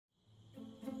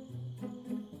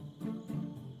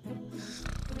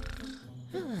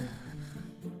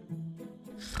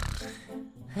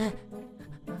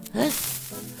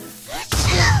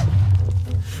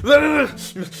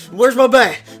Where's my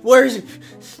bag? Where is it?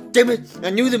 Damn it, I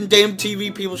knew them damn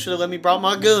TV people should have let me brought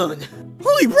my gun.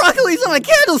 Holy broccoli's on a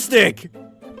candlestick!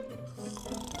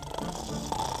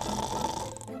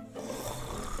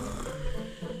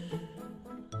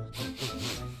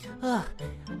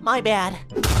 My bad.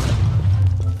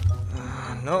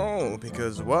 No,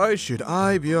 because why should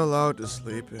I be allowed to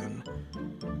sleep in?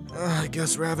 I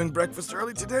guess we're having breakfast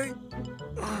early today?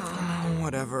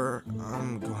 Whatever,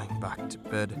 I'm going back to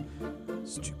bed.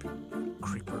 Stupid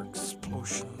creeper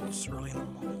explosions early in the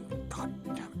morning. God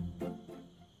damn it.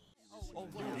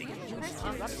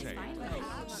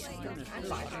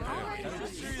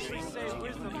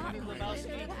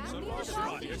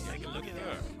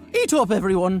 Eat up,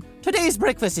 everyone. Today's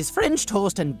breakfast is French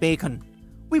toast and bacon.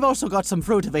 We've also got some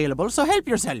fruit available, so help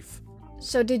yourself.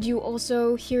 So did you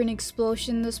also hear an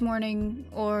explosion this morning,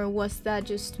 or was that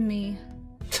just me?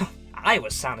 I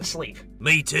was sound asleep.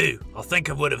 Me too. I think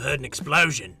I would have heard an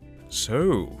explosion.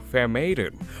 So, fair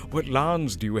maiden, what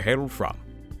lands do you hail from?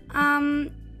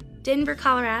 Denver,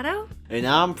 Colorado? And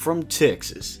I'm from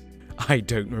Texas. I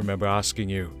don't remember asking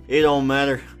you. It don't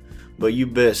matter, but you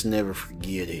best never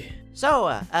forget it. So,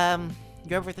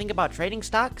 you ever think about trading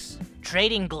stocks?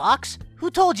 Trading Glocks? Who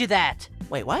told you that?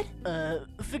 Wait, what?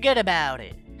 Forget about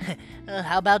it.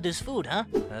 How about this food, huh?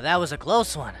 That was a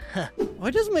close one.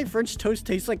 Why does my French toast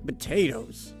taste like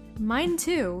potatoes? Mine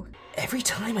too. Every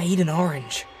time I eat an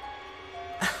orange,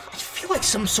 I feel like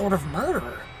some sort of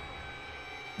murderer.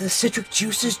 The citric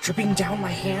juices dripping down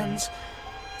my hands,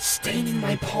 staining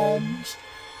my palms,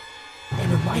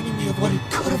 and reminding me of what it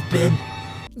could have been.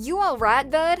 You alright,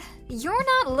 bud? You're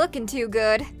not looking too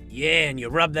good. Yeah, and you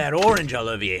rub that orange all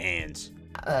over your hands.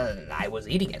 I was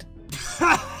eating it.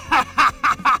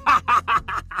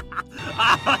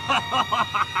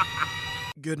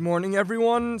 Good morning,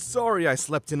 everyone. Sorry I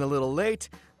slept in a little late.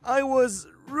 I was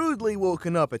rudely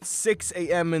woken up at 6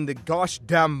 a.m. in the gosh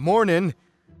damn morning.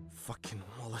 Fucking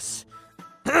Wallace.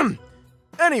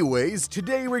 Anyways,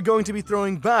 today we're going to be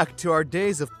throwing back to our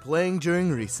days of playing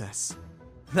during recess.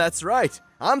 That's right,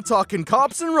 I'm talking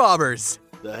cops and robbers.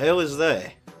 The hell is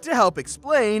that? To help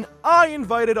explain, I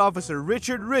invited Officer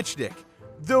Richard Richdick,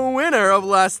 the winner of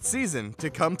last season, to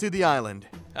come to the island.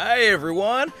 Hey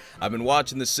everyone, I've been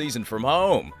watching this season from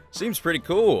home. Seems pretty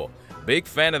cool. Big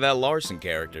fan of that Larson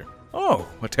character. Oh,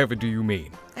 whatever do you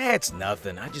mean? It's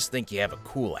nothing, I just think you have a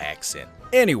cool accent.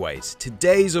 Anyways,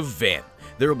 today's event.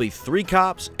 There will be 3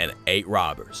 cops and 8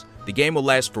 robbers. The game will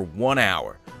last for 1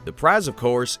 hour. The prize, of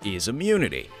course, is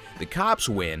immunity. The cops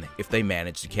win if they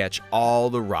manage to catch all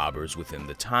the robbers within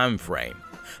the time frame.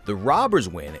 The robbers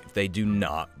win if they do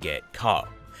not get caught.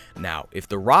 Now, if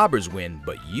the robbers win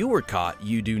but you were caught,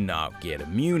 you do not get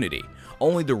immunity.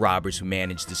 Only the robbers who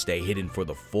manage to stay hidden for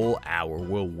the full hour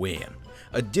will win.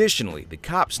 Additionally, the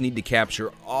cops need to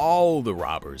capture all the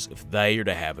robbers if they are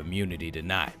to have immunity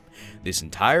tonight. This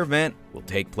entire event will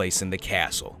take place in the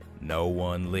castle. No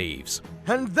one leaves.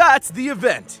 And that's the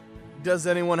event! Does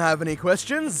anyone have any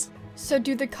questions? So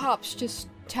do the cops just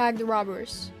tag the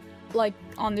robbers? Like,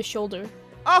 on the shoulder?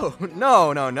 Oh,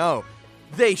 no.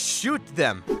 They shoot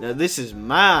them. Now this is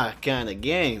my kind of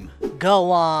game.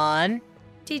 Go on.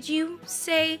 Did you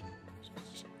say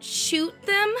shoot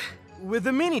them? With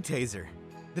a mini taser.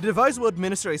 The device will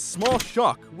administer a small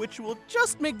shock, which will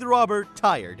just make the robber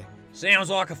tired. Sounds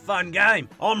like a fun game.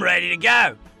 I'm ready to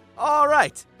go.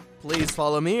 Alright, please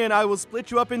follow me and I will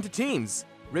split you up into teams.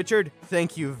 Richard,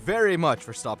 thank you very much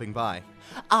for stopping by.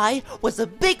 I was a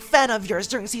big fan of yours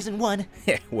during Season 1.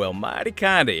 Well, mighty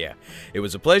kind of you. It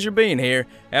was a pleasure being here.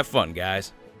 Have fun,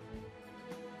 guys.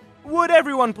 Would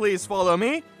everyone please follow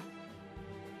me?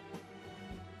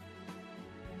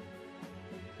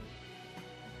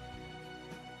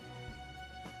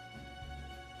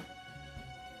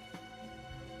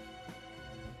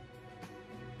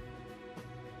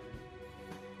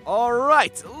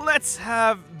 Alright, let's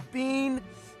have Bean,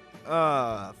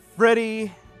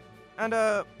 Freddy, and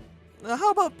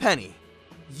how about Penny?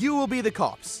 You will be the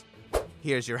cops.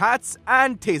 Here's your hats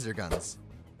and taser guns.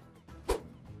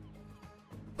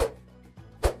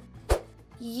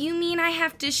 You mean I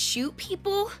have to shoot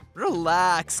people?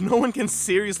 Relax, no one can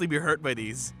seriously be hurt by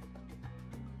these.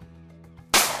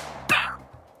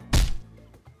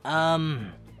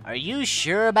 Are you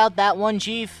sure about that one,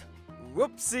 Chief?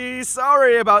 Whoopsie,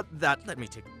 sorry about that. Let me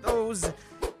take those.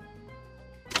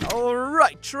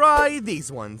 Alright, try these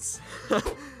ones.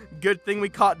 Good thing we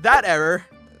caught that error.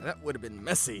 That would have been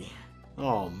messy.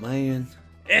 Oh, man.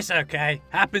 It's okay.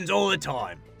 Happens all the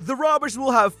time. The robbers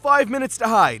will have 5 minutes to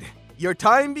hide. Your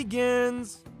time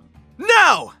begins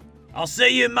now! I'll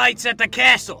see you mates at the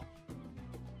castle.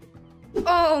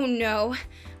 Oh no.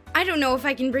 I don't know if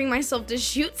I can bring myself to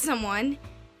shoot someone.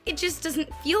 It just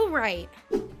doesn't feel right.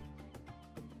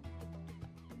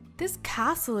 This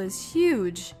castle is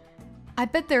huge. I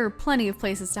bet there are plenty of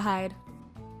places to hide.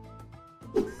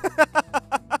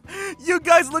 You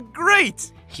guys look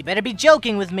great! You better be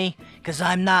joking with me, cause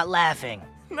I'm not laughing.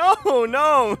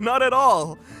 No, not at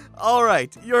all.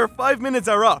 Alright, your 5 minutes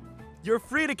are up. You're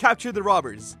free to capture the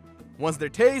robbers. Once they're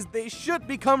tased, they should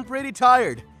become pretty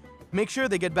tired. Make sure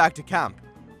they get back to camp.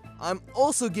 I'm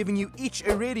also giving you each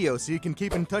a radio so you can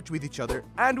keep in touch with each other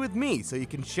and with me so you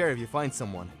can share if you find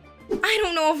someone. I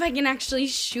don't know if I can actually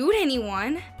shoot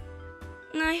anyone.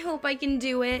 I hope I can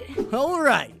do it.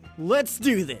 Alright, let's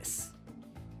do this.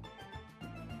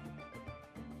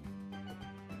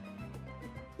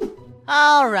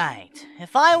 Alright,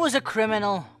 if I was a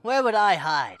criminal, where would I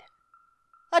hide?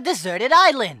 A deserted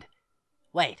island!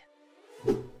 Wait.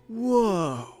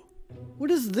 Whoa.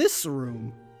 What is this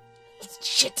room?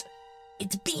 Shit!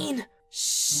 It's Bean!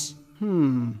 Shh.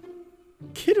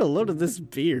 Get a load of this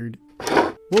beard.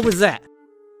 What was that?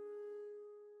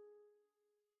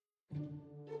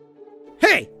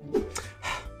 Hey!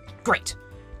 Great.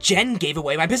 Jen gave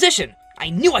away my position. I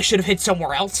knew I should have hid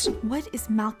somewhere else. What is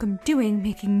Malcolm doing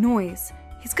making noise?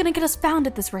 He's gonna get us found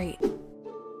at this rate.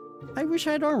 I wish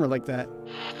I had armor like that.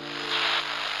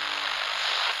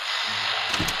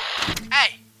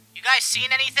 Hey, you guys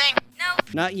seen anything? No.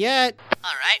 Not yet.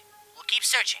 Alright, we'll keep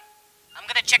searching. I'm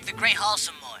gonna check the Great Hall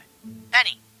some more.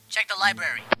 Penny, check the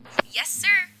library. Yes,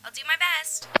 sir. I'll do my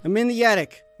best. I'm in the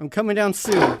attic. I'm coming down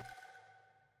soon.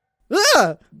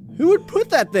 Ah! Who would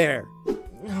put that there?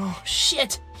 Oh,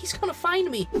 shit. He's gonna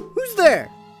find me. Who's there?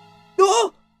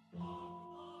 Oh!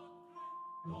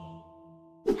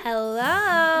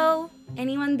 Hello?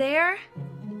 Anyone there?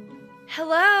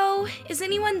 Hello? Is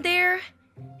anyone there?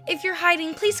 If you're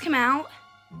hiding, please come out.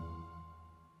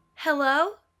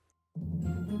 Hello?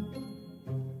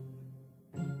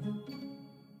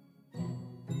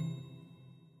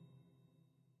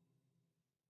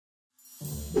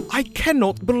 I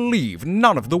cannot believe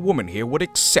none of the women here would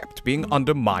accept being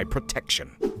under my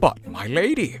protection. But, my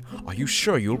lady, are you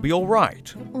sure you'll be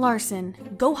alright? Larson,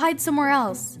 go hide somewhere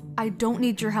else. I don't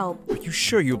need your help. Are you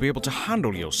sure you'll be able to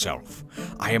handle yourself?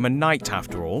 I am a knight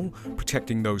after all.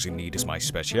 Protecting those in need is my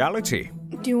speciality.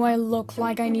 Do I look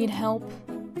like I need help?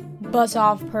 Buzz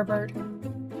off, pervert.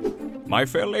 My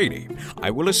fair lady,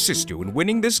 I will assist you in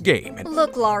winning this game and—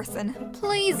 Look, Larson,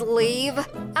 please leave.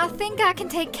 I think I can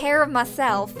take care of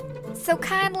myself. So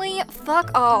kindly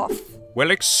fuck off.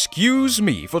 Well, excuse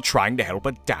me for trying to help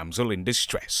a damsel in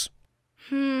distress.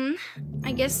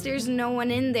 I guess there's no one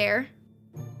in there.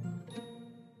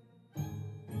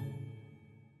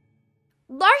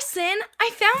 Larson,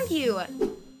 I found you!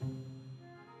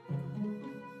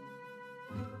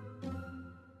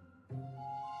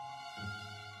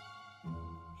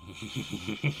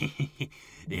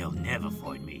 They'll never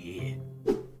find me here.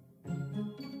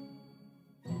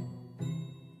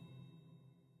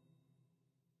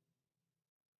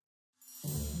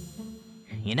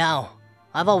 You know,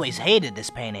 I've always hated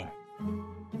this painting.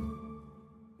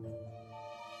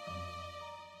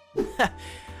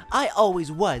 I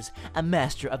always was a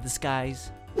master of the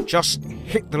skies. Just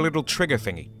hit the little trigger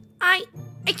thingy. I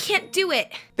can't do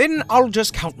it. Then I'll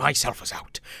just count myself as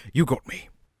out. You got me.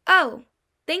 Oh,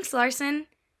 thanks, Larson.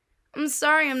 I'm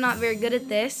sorry I'm not very good at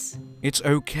this. It's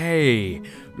okay.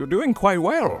 You're doing quite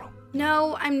well.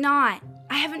 No, I'm not.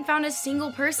 I haven't found a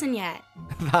single person yet.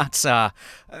 That's,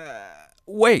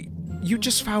 wait, you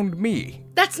just found me.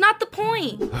 That's not the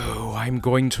point. Oh, I'm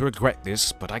going to regret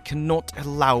this, but I cannot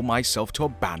allow myself to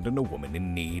abandon a woman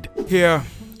in need. Here,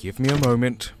 give me a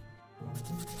moment.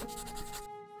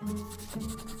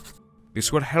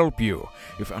 This will help you.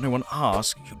 If anyone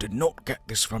asks, you did not get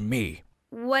this from me.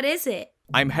 What is it?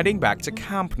 I'm heading back to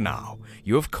camp now.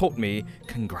 You have caught me.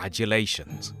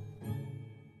 Congratulations.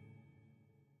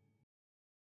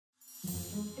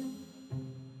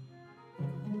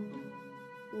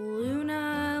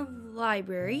 Luna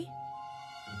Library.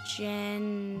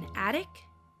 Jen Attic.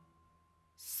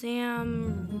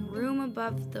 Sam Room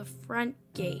above the front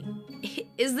gate.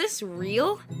 Is this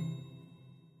real?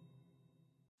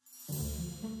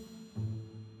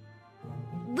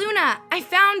 Luna, I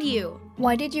found you!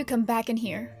 Why did you come back in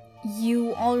here?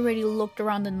 You already looked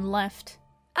around and left.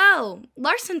 Oh,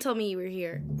 Larson told me you were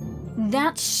here.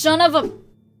 That son of a...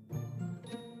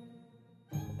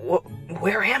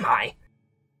 Where am I?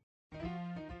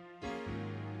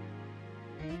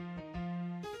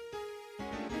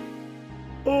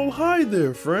 Oh, hi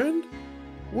there, friend.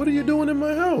 What are you doing in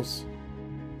my house?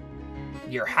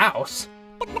 Your house?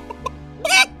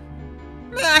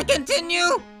 May I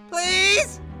continue,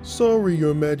 please? Sorry,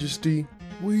 Your Majesty.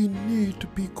 We need to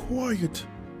be quiet.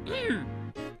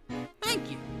 Thank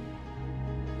you.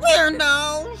 We're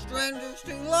no strangers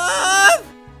to love.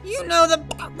 You know the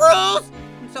rules,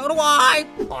 and so do I.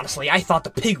 Honestly, I thought the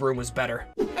pig room was better.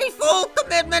 A full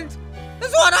commitment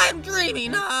is what I'm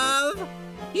dreaming of.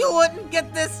 You wouldn't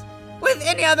get this with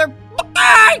any other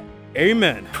guy.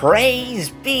 Amen. Praise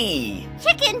be.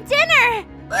 Chicken dinner!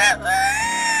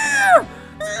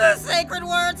 The sacred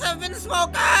words have been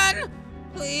spoken.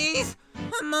 Please,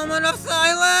 a moment of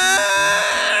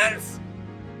silence.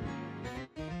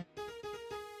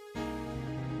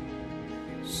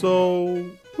 So,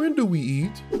 when do we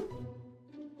eat?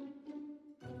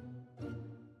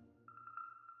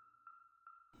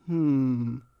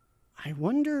 I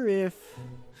wonder if...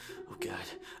 Oh god,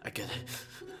 I gotta...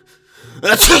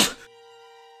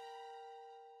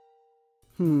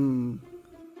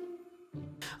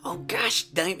 Oh gosh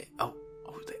dang it. Oh,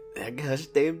 that gosh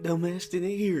damn dumbass didn't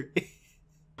hear.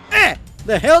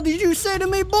 The hell did you say to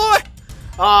me, boy?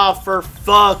 Oh, for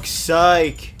fuck's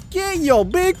sake. Get your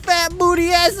big fat booty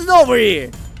asses over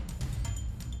here.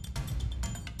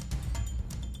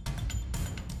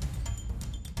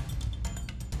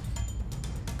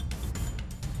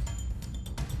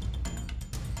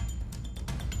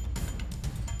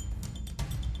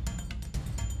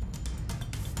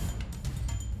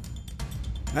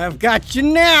 I've got you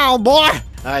now, boy!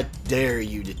 I dare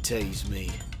you to tase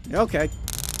me. Okay.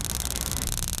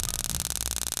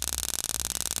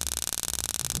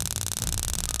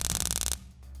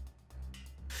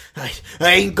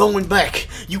 I ain't going back.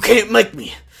 You can't make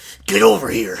me. Get over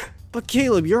here. But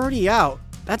Caleb, you're already out.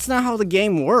 That's not how the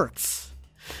game works.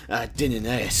 I didn't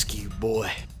ask you,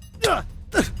 boy.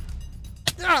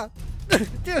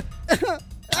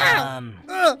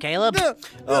 Caleb?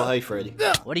 Oh, hey, Freddy.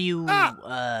 What are you,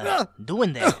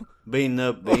 doing there? Beating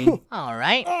up, Bean.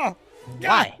 Alright.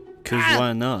 Why? 'Cause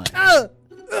why not?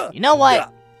 You know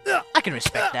what? I can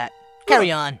respect that.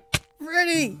 Carry on.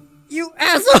 Freddy, you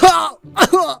asshole!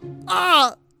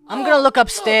 I'm gonna look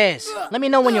upstairs. Let me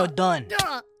know when you're done.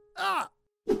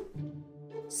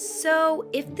 So,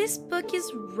 if this book is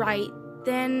right,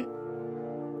 then...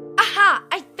 Aha!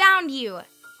 I found you!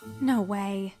 No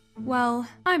way. Well,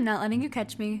 I'm not letting you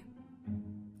catch me.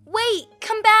 Wait!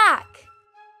 Come back!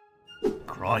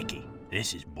 Crikey,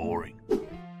 this is boring.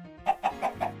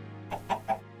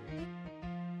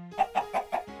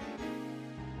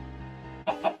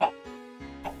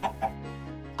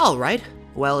 Alright,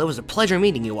 well, it was a pleasure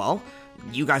meeting you all.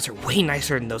 You guys are way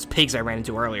nicer than those pigs I ran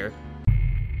into earlier.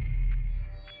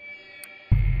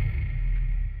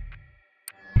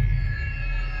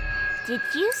 Did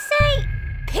you say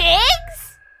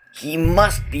pigs? He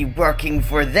must be working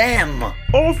for them.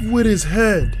 Off with his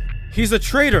head. He's a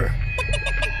traitor.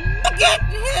 Get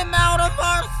him out of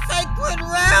our sacred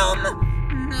realm!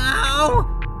 Now,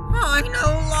 I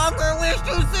no longer wish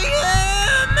to see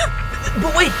him!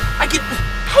 But wait, I can...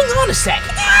 Hang on a sec!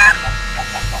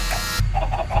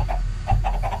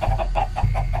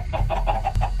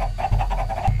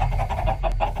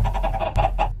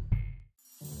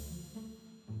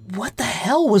 What the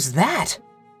hell was that?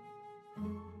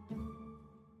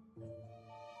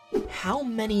 How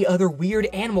many other weird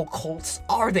animal cults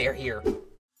are there here?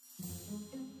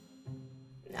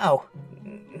 Oh,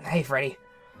 hey Freddy.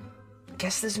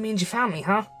 Guess this means you found me,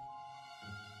 huh?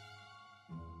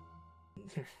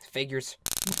 Figures.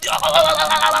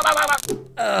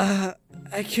 I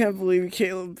can't believe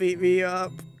Caleb beat me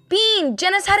up. Bean,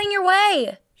 Jenna's heading your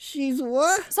way! She's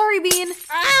what? Sorry, Bean.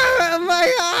 My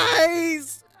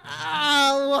eyes!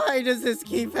 Why does this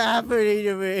keep happening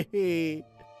to me?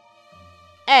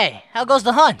 Hey, how goes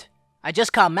the hunt? I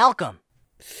just caught Malcolm.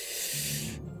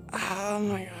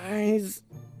 My eyes.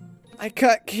 I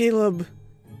caught Caleb,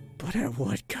 but at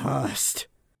what cost?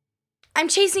 I'm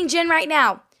chasing Jen right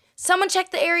now. Someone check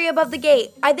the area above the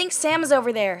gate. I think Sam is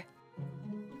over there.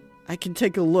 I can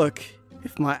take a look,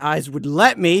 if my eyes would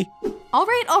let me. All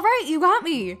right, you got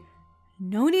me.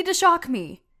 No need to shock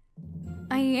me.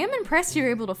 I am impressed you're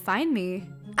able to find me.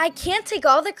 I can't take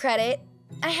all the credit.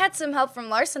 I had some help from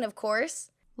Larson, of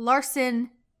course. Larson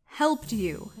helped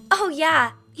you. Oh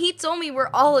yeah, he told me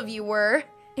where all of you were.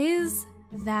 Is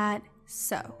that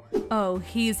so? Oh,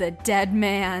 he's a dead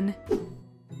man.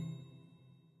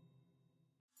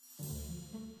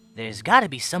 There's gotta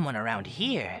be someone around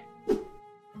here.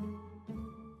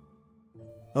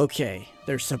 Okay,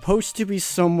 they're supposed to be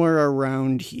somewhere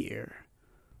around here.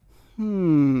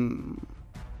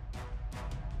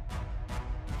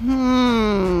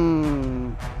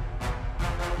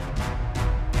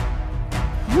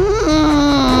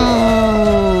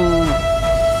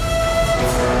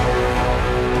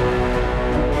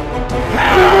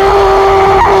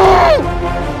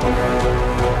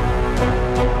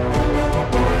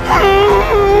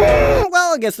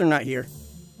 guess they're not here.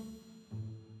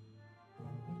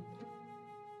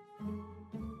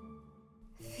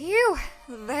 Phew,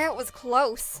 that was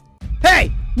close.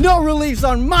 Hey! No reliefs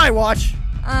on my watch!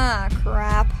 Ah,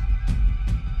 crap.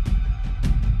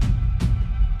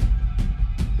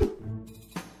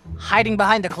 Hiding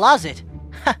behind the closet?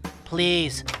 Ha,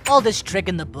 please. Oldest trick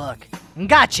in the book.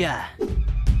 Gotcha!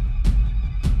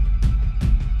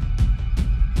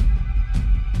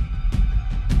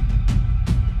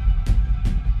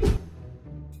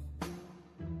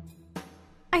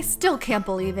 I still can't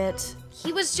believe it.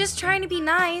 He was just trying to be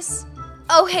nice.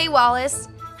 Oh, hey, Wallace.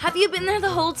 Have you been there the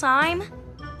whole time?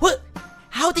 What?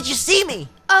 How did you see me?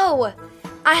 Oh,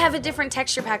 I have a different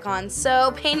texture pack on,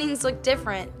 so paintings look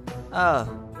different. Oh,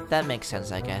 that makes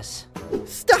sense, I guess.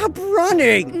 Stop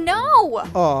running! No!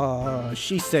 Aw,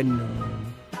 she said no.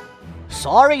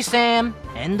 Sorry, Sam.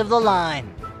 End of the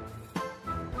line.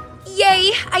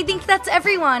 Yay! I think that's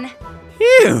everyone.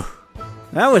 Phew!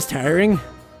 That was tiring.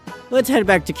 Let's head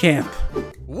back to camp.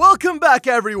 Welcome back,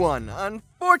 everyone!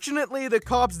 Unfortunately, the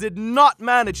cops did not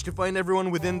manage to find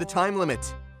everyone within the time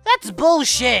limit. That's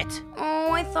bullshit!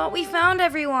 Oh, I thought we found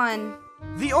everyone.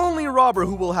 The only robber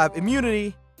who will have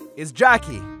immunity is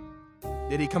Jackie.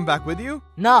 Did he come back with you?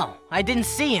 No, I didn't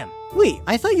see him. Wait,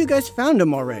 I thought you guys found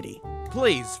him already.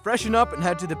 Please, freshen up and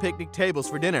head to the picnic tables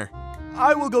for dinner.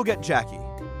 I will go get Jackie.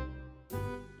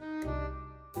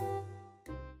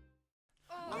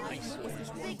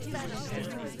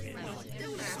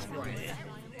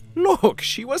 Look,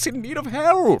 she was in need of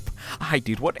help. I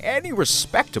did what any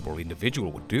respectable individual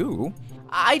would do.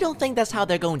 I don't think that's how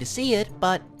they're going to see it,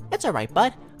 but it's alright,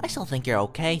 bud. I still think you're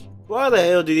okay. Why the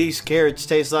hell do these carrots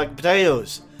taste like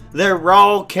potatoes? They're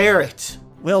raw carrots.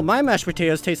 Well, my mashed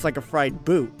potatoes taste like a fried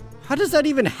boot. How does that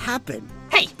even happen?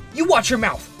 Hey, you watch your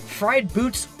mouth. Fried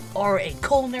boots are a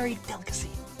culinary delicacy.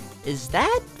 Is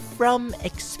that from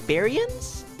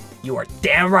experience? You are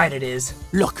damn right it is.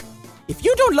 Look, if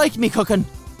you don't like me cooking,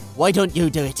 why don't you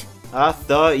do it? I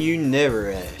thought you never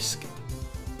asked.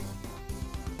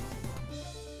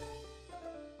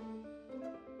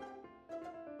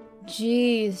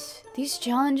 Jeez, these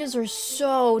challenges are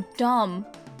so dumb.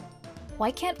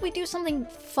 Why can't we do something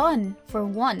fun for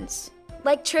once?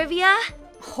 Like trivia?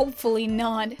 Hopefully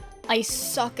not. I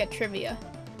suck at trivia.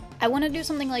 I want to do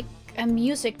something like a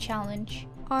music challenge.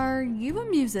 Are you a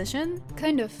musician?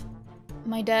 Kind of.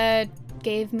 My dad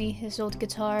gave me his old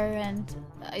guitar and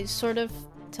I sort of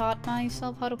taught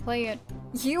myself how to play it.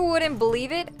 You wouldn't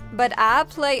believe it, but I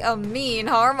play a mean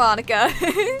harmonica.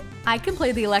 I can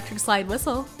play the electric slide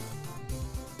whistle.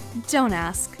 Don't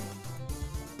ask.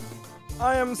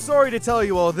 I am sorry to tell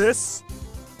you all this,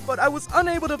 but I was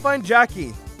unable to find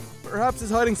Jackie. Perhaps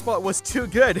his hiding spot was too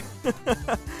good.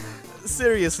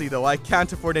 Seriously though, I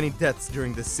can't afford any deaths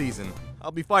during this season.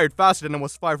 I'll be fired faster than I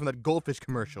was fired from that goldfish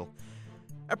commercial.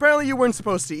 Apparently you weren't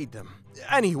supposed to eat them.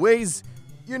 Anyways,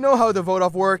 you know how the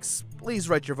vote-off works. Please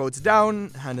write your votes down,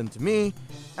 hand them to me,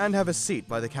 and have a seat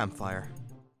by the campfire.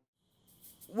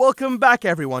 Welcome back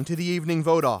everyone to the evening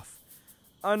vote-off.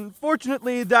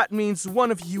 Unfortunately, that means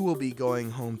one of you will be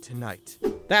going home tonight.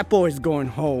 That boy's going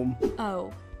home.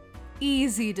 Oh,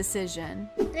 easy decision.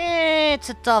 It's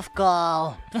a tough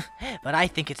call, but I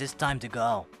think it's his time to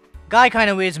go. Guy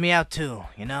kinda weirds me out too,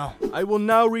 you know? I will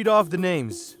now read off the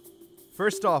names.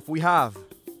 First off, we have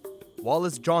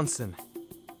Wallace Johnson.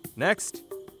 Next,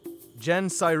 Jen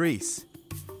Cyrese.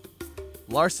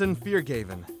 Larson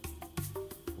Feargaven.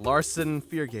 Larson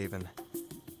Feargaven.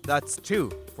 That's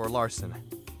 2 for Larson.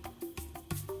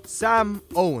 Sam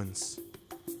Owens.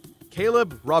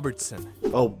 Caleb Robertson.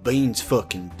 Oh, Bean's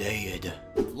fucking dead.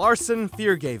 Larson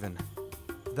Feargaven.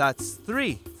 That's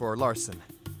 3 for Larson.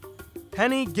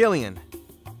 Penny Gillian.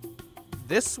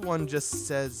 This one just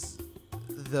says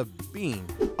the Bean.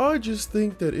 I just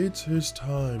think that it's his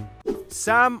time.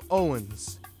 Sam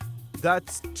Owens.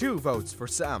 That's 2 votes for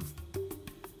Sam.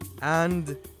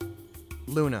 And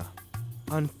Luna.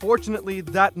 Unfortunately,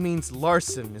 that means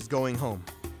Larson is going home.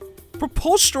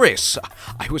 Preposterous!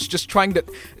 I was just trying to...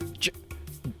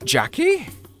 Jackie?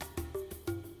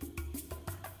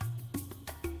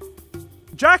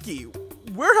 Jackie,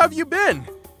 where have you been?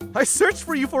 I searched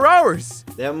for you for hours.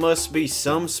 That must be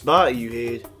some spot you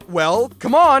hid. Well,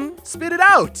 come on, spit it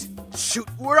out. Shoot,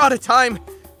 we're out of time.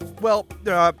 Well,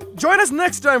 join us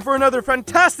next time for another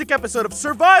fantastic episode of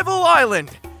Survival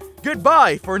Island.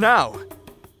 Goodbye for now.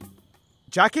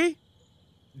 Jackie?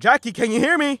 Jackie, can you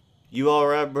hear me? You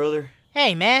alright, brother?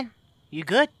 Hey, man. You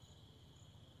good?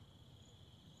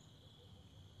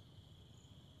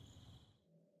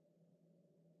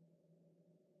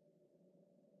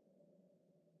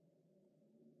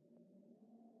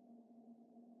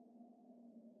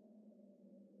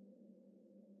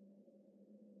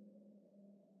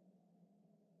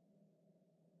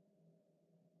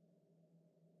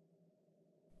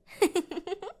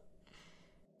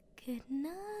 Good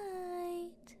night.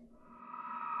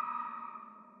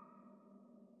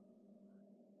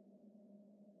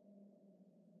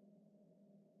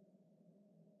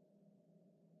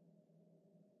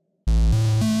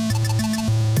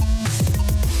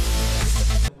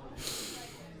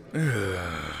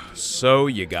 So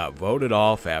you got voted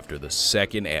off after the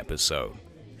second episode.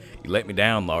 You let me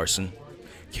down, Larson.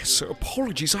 Yes, sir.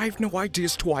 Apologies. I have no idea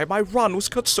as to why my run was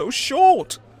cut so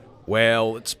short.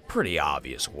 Well, it's pretty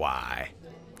obvious why.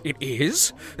 It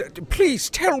is? Please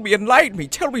tell me, enlighten me.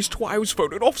 Tell me as to why I was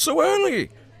voted off so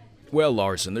early. Well,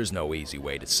 Larson, there's no easy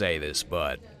way to say this,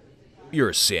 but you're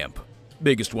a simp.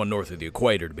 Biggest one north of the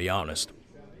equator, to be honest.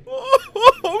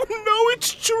 Oh, no,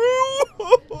 it's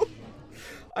true.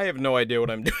 I have no idea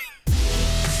what I'm doing.